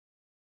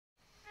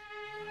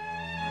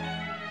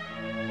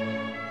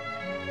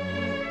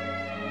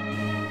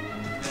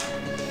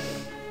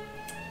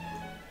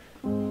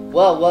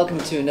Well, welcome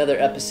to another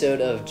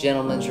episode of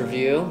Gentleman's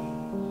Review.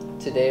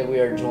 Today we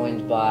are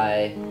joined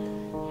by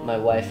my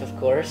wife, of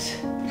course,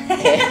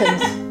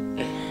 and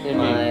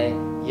my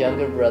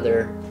younger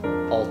brother,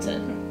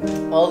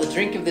 Alton. Well, the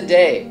drink of the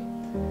day.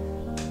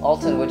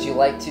 Alton, would you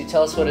like to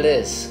tell us what it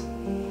is?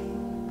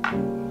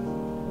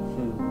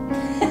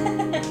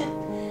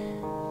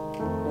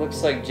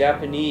 Looks like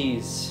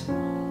Japanese,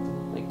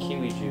 like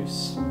kiwi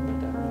juice,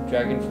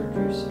 dragon fruit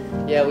juice.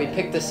 Yeah, we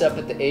picked this up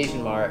at the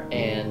Asian Mart,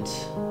 and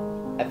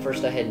at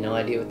first I had no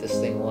idea what this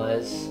thing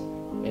was.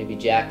 Maybe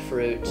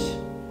jackfruit,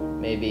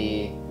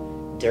 maybe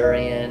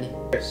durian.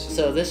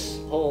 So this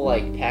whole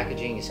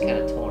packaging is kind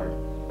of torn,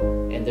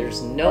 and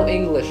there's no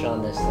English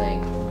on this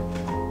thing,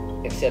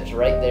 except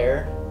right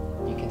there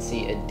you can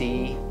see a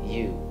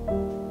D-U,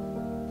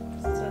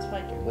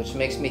 which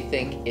makes me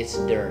think it's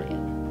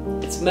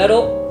durian. It's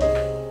metal.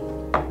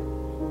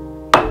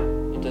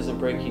 It doesn't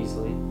break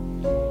easily,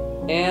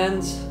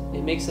 and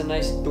it makes a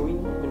nice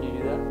doing when you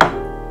do that.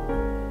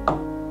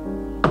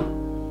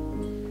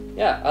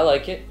 Yeah, I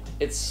like it.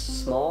 It's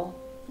small.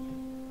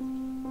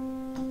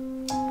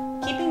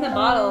 Keeping the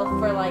bottle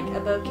for like a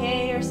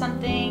bouquet or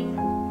something,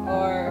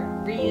 or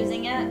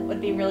reusing it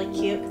would be really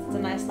cute because it's a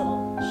nice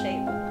little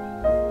shape.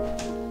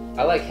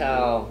 I like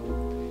how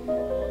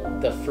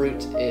the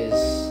fruit is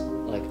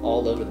like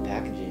all over the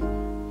packaging,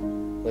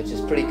 which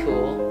is pretty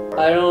cool.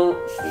 I don't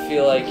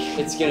feel like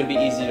it's gonna be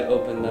easy to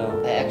open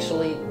though. I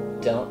actually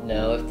don't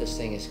know if this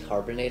thing is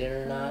carbonated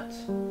or not,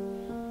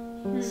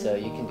 so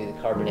you can do the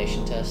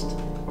carbonation test.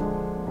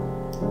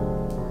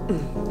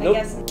 Nope. I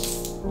guess.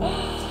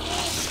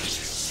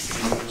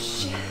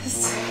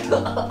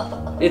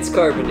 It's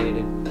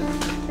carbonated.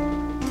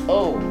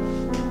 Oh,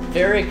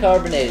 very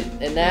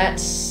carbonated, and that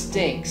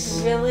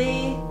stinks.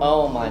 Really?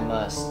 Oh my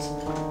must.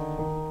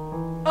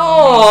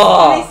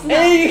 Oh!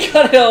 And you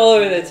got it all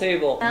over the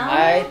table. No?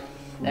 I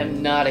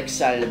am not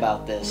excited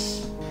about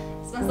this.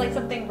 It smells like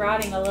something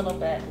rotting a little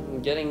bit.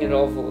 I'm getting it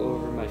all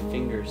over my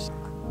fingers.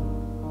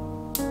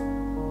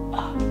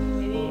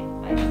 Maybe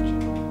I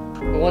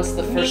don't. What's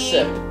the first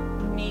sip?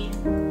 Me.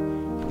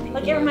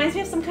 Like it reminds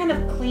me of some kind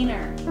of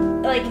cleaner,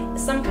 like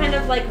some kind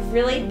of like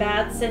really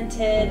bad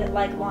scented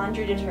like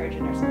laundry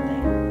detergent or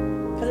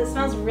something, because it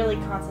smells really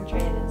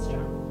concentrated and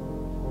strong.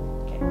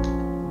 Okay.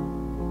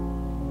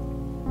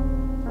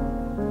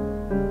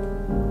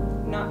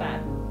 Not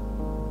bad.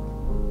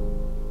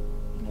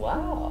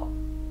 Wow.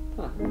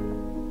 Huh.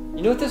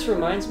 You know what this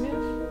reminds me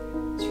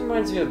of? This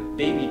reminds me of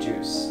baby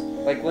juice.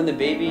 Like when the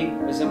baby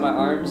was in my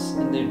arms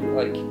and there'd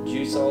like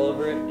juice all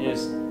over it, and it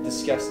was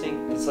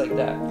disgusting. It's like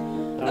that.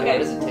 Okay. What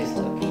does it taste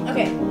like?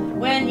 Okay,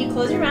 when you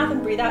close your mouth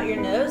and breathe out your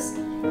nose,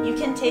 you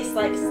can taste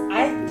like,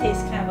 I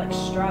taste kind of like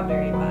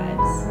strawberry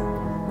vibes.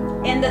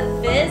 And the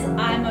fizz,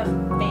 I'm a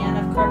fan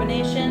of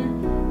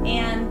carbonation,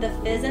 and the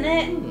fizz in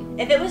it,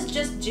 if it was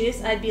just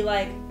juice, I'd be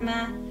like,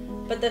 meh.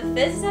 But the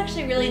fizz is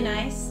actually really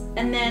nice,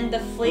 and then the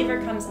flavor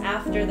comes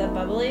after the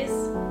bubblies.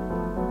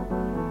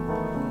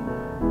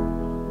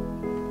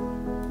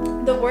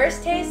 The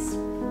worst taste,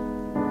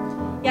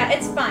 yeah,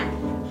 it's fine.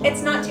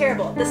 It's not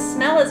terrible. The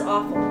smell is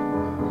awful,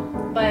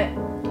 but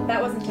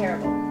that wasn't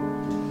terrible.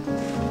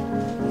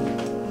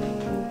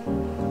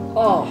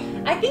 Oh.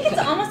 I think it's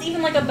almost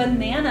even like a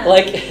banana.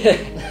 Like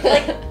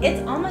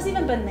It's almost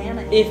even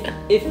banana.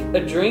 if a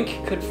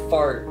drink could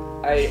fart,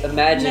 I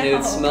imagine it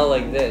would smell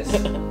like this.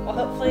 Well,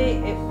 hopefully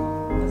it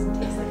doesn't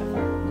taste like a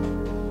fart.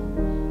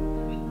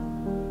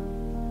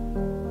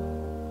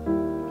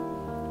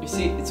 You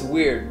see, it's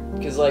weird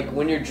because like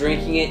when you're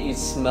drinking it, you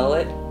smell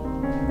it,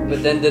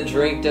 but then the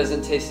drink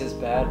doesn't taste as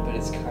bad, but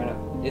it's kind of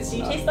Do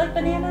you taste like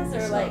bananas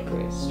or like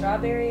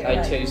strawberry? Or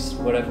I taste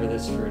whatever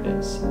this fruit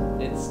is.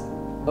 It's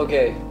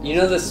okay. You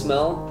know the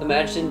smell?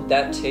 Imagine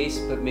that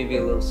taste, but maybe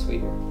a little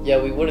sweeter.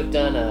 Yeah, we would have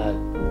done a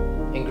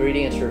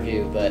ingredients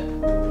review, but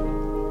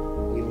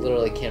we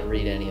literally can't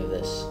read any of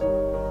this.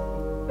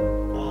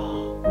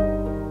 Oh.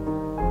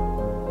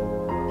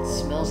 It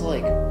smells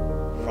like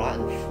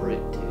rotten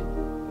fruit, dude.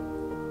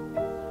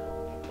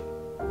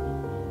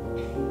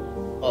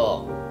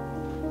 Oh.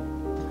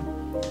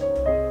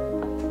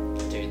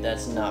 Dude,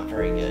 that's not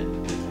very good.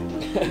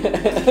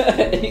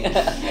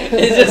 Yeah.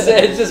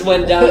 It just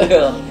went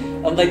downhill.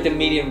 I'm like the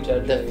medium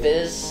judge. The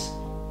fizz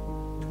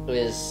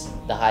is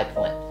the high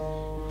point.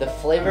 The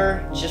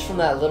flavor, just from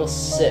that little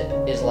sip,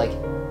 is like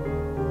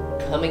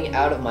coming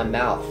out of my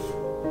mouth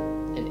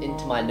and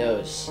into my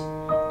nose,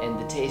 and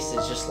the taste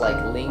is just like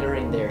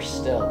lingering there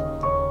still.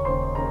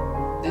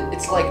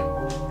 It's like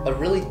a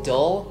really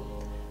dull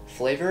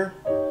flavor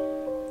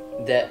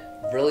that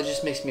really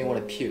just makes me want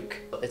to puke.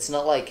 It's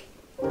not like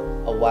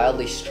a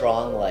wildly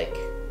strong, like,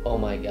 oh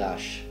my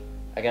gosh,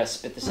 I gotta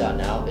spit this out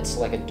now. It's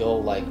like a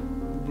dull, like,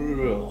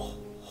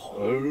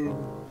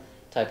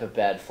 type of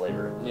bad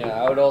flavor. Yeah,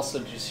 I would also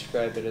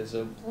describe it as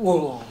a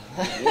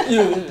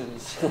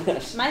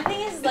My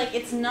thing is like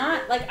it's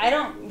not like I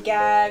don't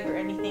gag or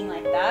anything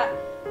like that,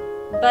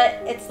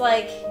 but it's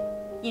like,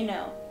 you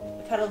know,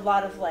 I've had a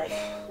lot of like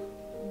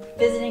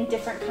visiting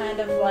different kind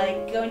of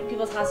like going to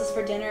people's houses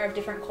for dinner of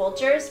different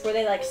cultures where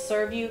they like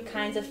serve you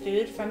kinds of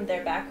food from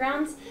their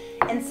backgrounds,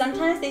 and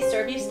sometimes they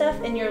serve you stuff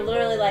and you're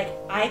literally like,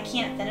 I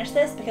can't finish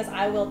this because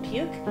I will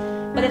puke.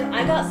 But if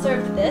I got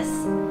served this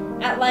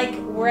at like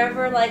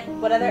wherever, like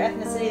what other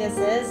ethnicity this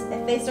is,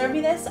 if they serve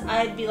me this,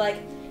 I'd be like,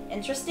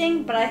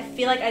 interesting, but I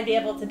feel like I'd be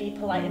able to be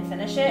polite and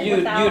finish it You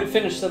would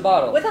finish the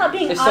bottle without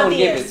being if obvious. someone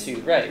gave it to you,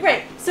 right?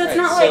 Right. So it's Right,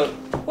 not so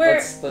like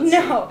we're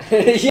no.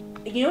 see.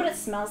 You know what it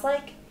smells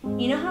like?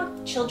 You know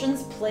how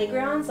children's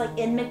playgrounds, like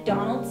in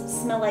McDonald's,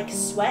 smell like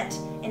sweat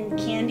and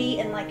candy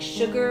and like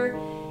sugar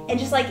and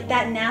just like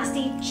that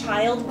nasty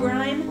child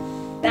grime?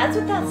 That's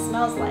what that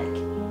smells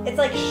like. It's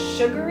like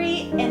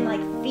sugary and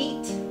like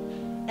feet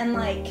and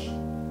like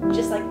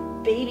just like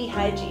baby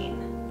hygiene.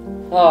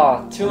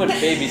 Oh, too much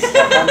baby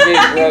stuff. I'm getting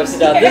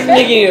grossed out. This is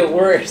making it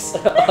worse.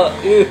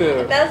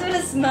 Ew. That's what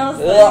it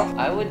smells Ugh. like.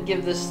 I would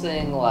give this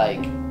thing like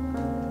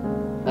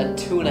a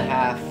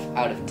 2.5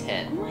 out of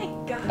 10. Oh my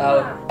god.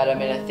 Oh. But I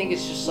mean, I think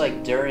it's just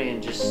like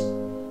durian just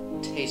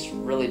tastes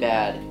really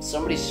bad. If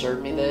somebody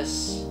served me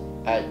this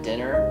at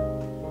dinner,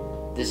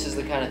 this is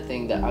the kind of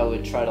thing that I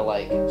would try to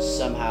like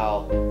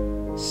somehow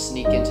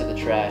sneak into the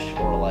trash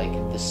or like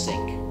the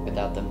sink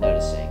without them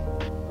noticing.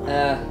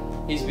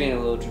 He's being a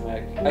little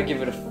dramatic. I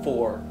give it a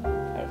 4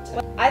 out of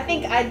 10. I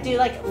think I'd do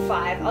like a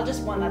 5. I'll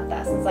just one up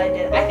that since I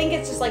did. I think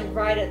it's just like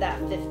right at that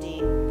 50.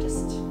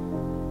 Just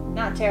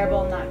not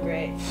terrible, not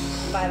great.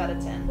 5 out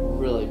of 10.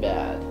 Really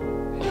bad.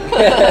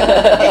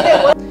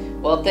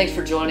 Well, thanks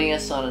for joining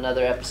us on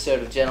another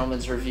episode of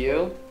Gentleman's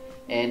Review.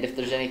 And if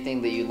there's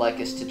anything that you'd like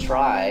us to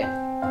try,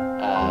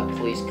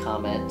 please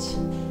comment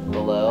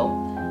below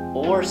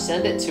or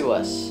send it to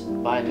us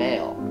by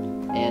mail.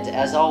 And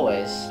as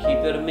always,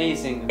 Keep it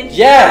amazing.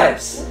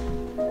 Yes!